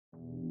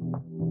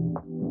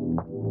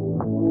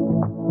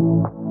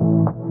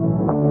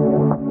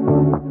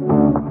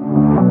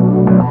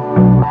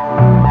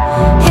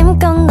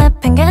힘껏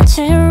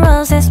내팽개친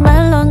roses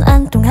말론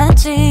안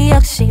통하지.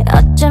 역시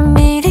어쩜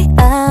이리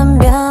안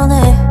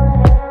변해.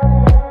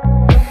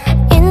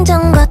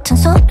 인정 같은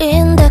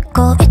소리인데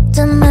꼭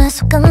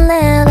이쯤에서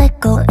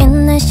끝내고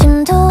있는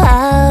심도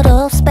out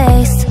of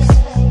space.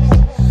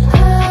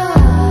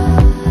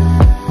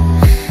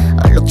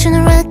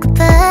 얼룩주는 red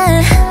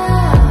carpet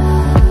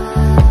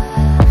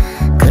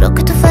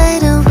그렇게도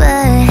fade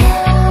away.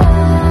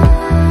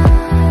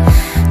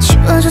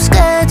 지워줘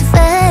scared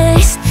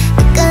face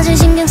끝까지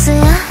신경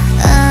쓰여.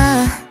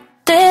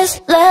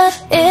 This love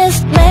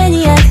is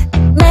maniac,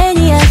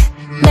 maniac,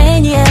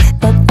 maniac,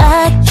 but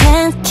I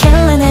can't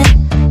killing it,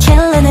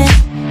 killing it,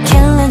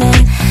 killing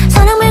it.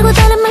 사랑 말고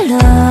다른 말로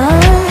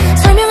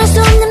설명할 수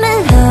없는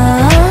말로.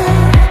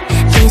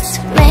 It's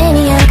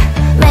maniac,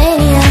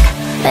 maniac,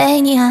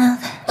 maniac.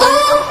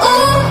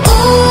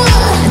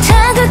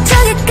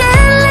 자극하게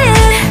끌린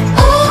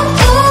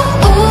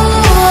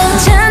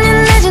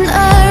잔인해진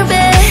얼빛.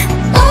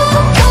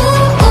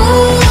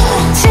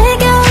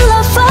 지겨운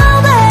love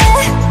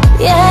phobic,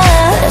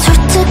 yeah.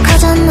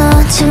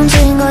 솔직하잖아 지금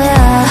지인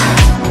거야.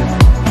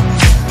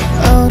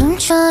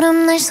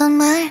 얼음처럼 날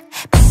선말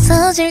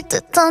부서질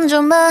듯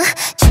던져봐.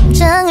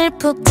 심장을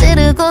푹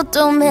찌르고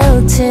또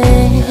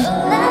melting.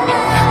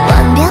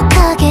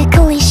 완벽하게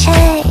클리셰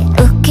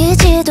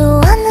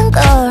웃기지도 않는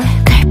걸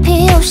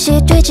갈피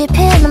없이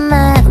뒤집히는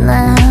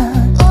마구나.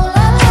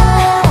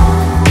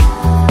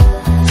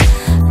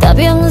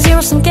 답이 없는 zero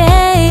sum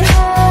game.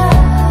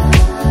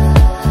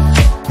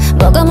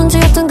 뭐가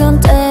문제였던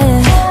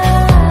건데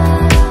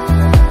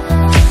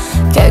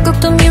결국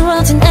또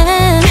미뤄진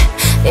end.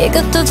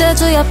 이것도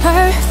재주야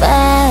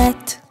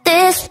perfect.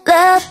 This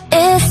love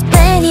is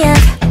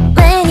maniac,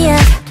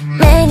 maniac,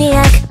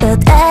 maniac,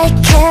 but I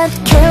can't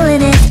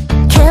killing it,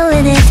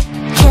 killing it,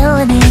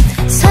 killing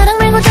it. 사랑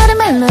말고 다른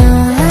말로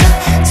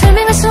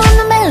설명할 수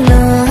없는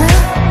말로.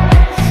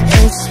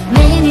 It's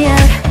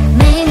maniac,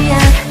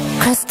 maniac.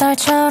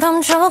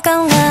 크리스탈처럼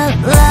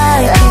조각난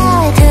light.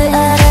 그